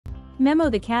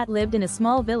Memo the cat lived in a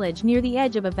small village near the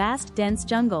edge of a vast, dense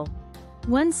jungle.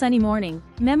 One sunny morning,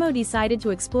 Memo decided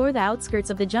to explore the outskirts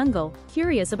of the jungle,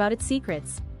 curious about its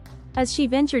secrets. As she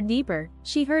ventured deeper,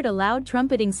 she heard a loud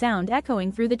trumpeting sound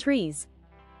echoing through the trees.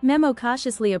 Memo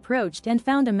cautiously approached and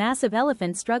found a massive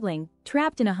elephant struggling,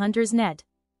 trapped in a hunter's net.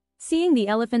 Seeing the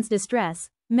elephant's distress,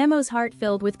 Memo's heart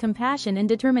filled with compassion and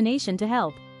determination to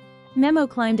help. Memo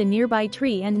climbed a nearby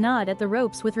tree and gnawed at the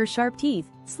ropes with her sharp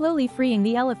teeth, slowly freeing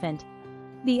the elephant.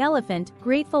 The elephant,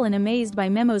 grateful and amazed by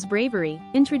Memo's bravery,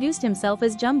 introduced himself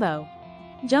as Jumbo.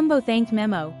 Jumbo thanked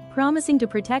Memo, promising to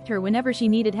protect her whenever she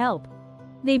needed help.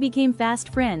 They became fast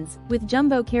friends, with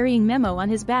Jumbo carrying Memo on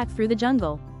his back through the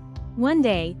jungle. One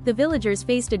day, the villagers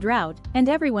faced a drought, and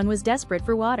everyone was desperate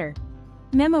for water.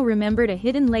 Memo remembered a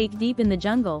hidden lake deep in the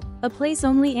jungle, a place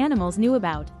only animals knew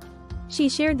about. She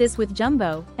shared this with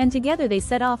Jumbo, and together they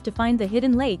set off to find the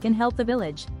hidden lake and help the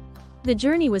village. The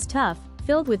journey was tough,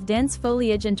 filled with dense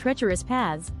foliage and treacherous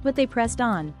paths, but they pressed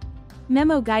on.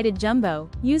 Memo guided Jumbo,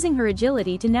 using her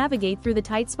agility to navigate through the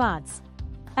tight spots.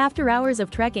 After hours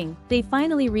of trekking, they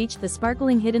finally reached the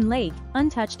sparkling hidden lake,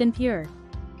 untouched and pure.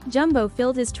 Jumbo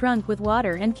filled his trunk with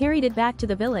water and carried it back to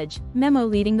the village, Memo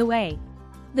leading the way.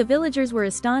 The villagers were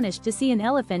astonished to see an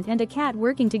elephant and a cat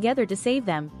working together to save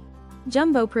them.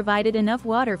 Jumbo provided enough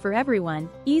water for everyone,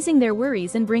 easing their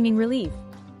worries and bringing relief.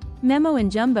 Memo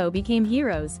and Jumbo became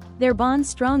heroes, their bond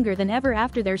stronger than ever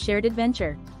after their shared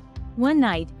adventure. One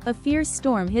night, a fierce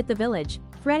storm hit the village,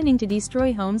 threatening to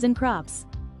destroy homes and crops.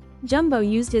 Jumbo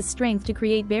used his strength to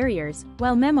create barriers,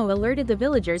 while Memo alerted the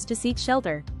villagers to seek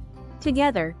shelter.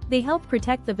 Together, they helped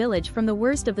protect the village from the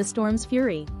worst of the storm's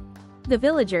fury. The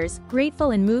villagers, grateful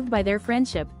and moved by their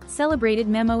friendship, celebrated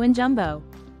Memo and Jumbo.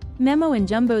 Memo and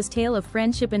Jumbo's tale of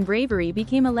friendship and bravery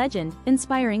became a legend,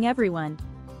 inspiring everyone.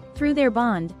 Through their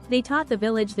bond, they taught the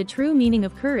village the true meaning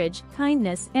of courage,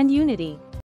 kindness, and unity.